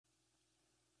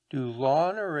Do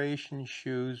lawn aeration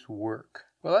shoes work?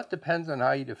 Well, that depends on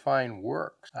how you define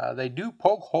works. They do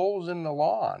poke holes in the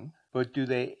lawn, but do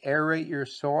they aerate your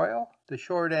soil? The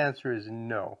short answer is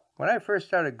no. When I first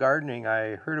started gardening,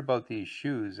 I heard about these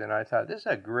shoes and I thought, this is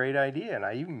a great idea, and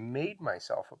I even made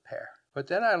myself a pair. But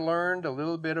then I learned a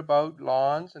little bit about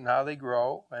lawns and how they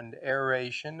grow and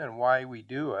aeration and why we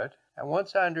do it. And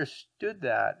once I understood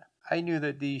that, I knew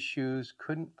that these shoes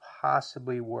couldn't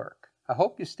possibly work. I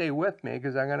hope you stay with me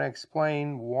because I'm going to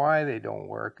explain why they don't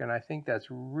work, and I think that's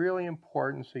really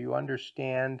important so you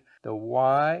understand the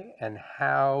why and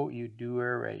how you do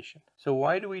aeration. So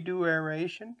why do we do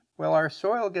aeration? Well, our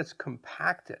soil gets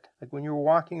compacted. Like when you're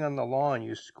walking on the lawn,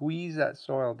 you squeeze that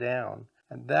soil down,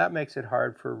 and that makes it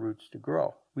hard for roots to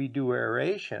grow. We do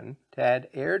aeration to add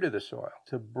air to the soil,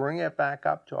 to bring it back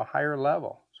up to a higher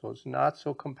level so it's not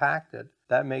so compacted.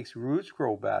 That makes roots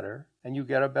grow better and you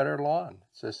get a better lawn.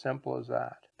 It's as simple as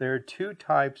that. There are two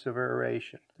types of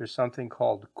aeration. There's something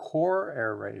called core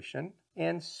aeration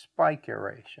and spike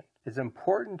aeration. It's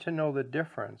important to know the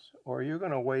difference or you're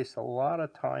going to waste a lot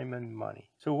of time and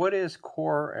money. So what is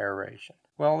core aeration?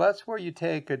 Well, that's where you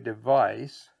take a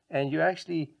device and you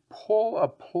actually pull a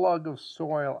plug of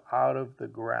soil out of the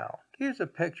ground. Here's a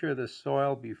picture of the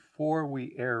soil before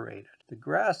we aerate it. The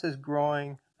grass is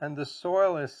growing and the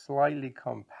soil is slightly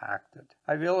compacted.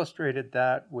 I've illustrated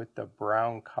that with the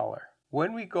brown color.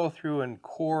 When we go through and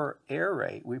core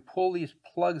aerate, we pull these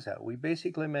plugs out. We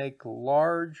basically make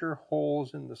larger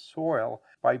holes in the soil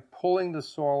by pulling the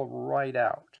soil right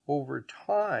out. Over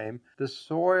time, the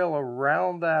soil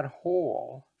around that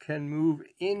hole can move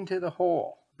into the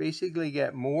hole, basically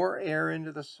get more air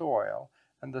into the soil,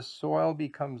 and the soil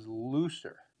becomes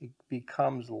looser. It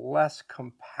becomes less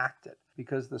compacted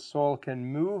because the soil can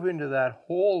move into that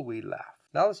hole we left.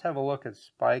 Now let's have a look at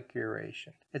spike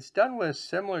aeration. It's done with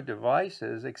similar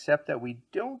devices except that we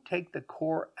don't take the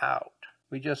core out.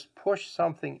 We just push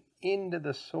something into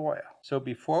the soil. So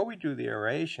before we do the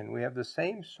aeration, we have the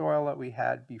same soil that we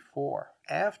had before.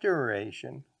 After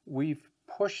aeration, we've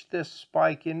pushed this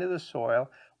spike into the soil,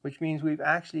 which means we've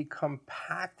actually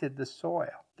compacted the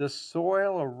soil. The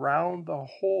soil around the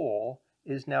hole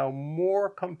is now more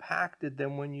compacted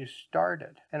than when you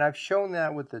started. And I've shown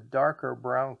that with the darker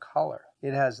brown color.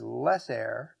 It has less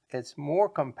air, it's more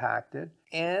compacted,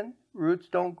 and roots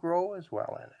don't grow as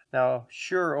well in it. Now,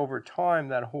 sure, over time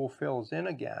that hole fills in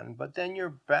again, but then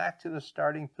you're back to the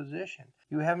starting position.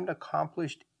 You haven't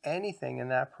accomplished anything in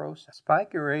that process.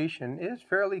 Spike aeration is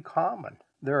fairly common.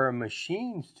 There are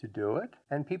machines to do it,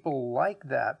 and people like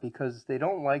that because they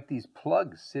don't like these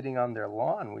plugs sitting on their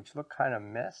lawn, which look kind of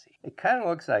messy. It kind of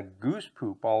looks like goose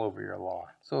poop all over your lawn.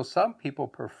 So some people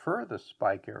prefer the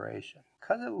spike aeration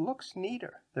because it looks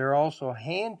neater. There are also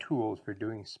hand tools for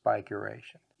doing spike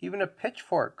aeration. Even a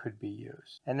pitchfork could be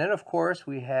used. And then, of course,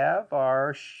 we have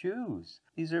our shoes.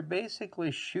 These are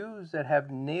basically shoes that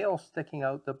have nails sticking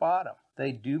out the bottom.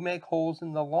 They do make holes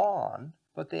in the lawn,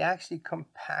 but they actually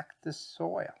compact the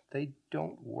soil. They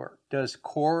don't work. Does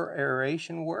core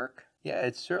aeration work? Yeah,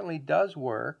 it certainly does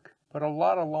work, but a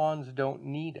lot of lawns don't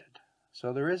need it.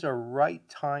 So there is a right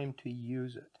time to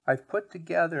use it. I've put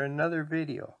together another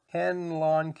video, 10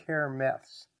 lawn care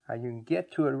myths, and you can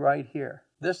get to it right here.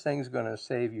 This thing's going to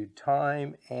save you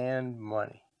time and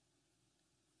money.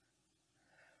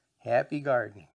 Happy gardening.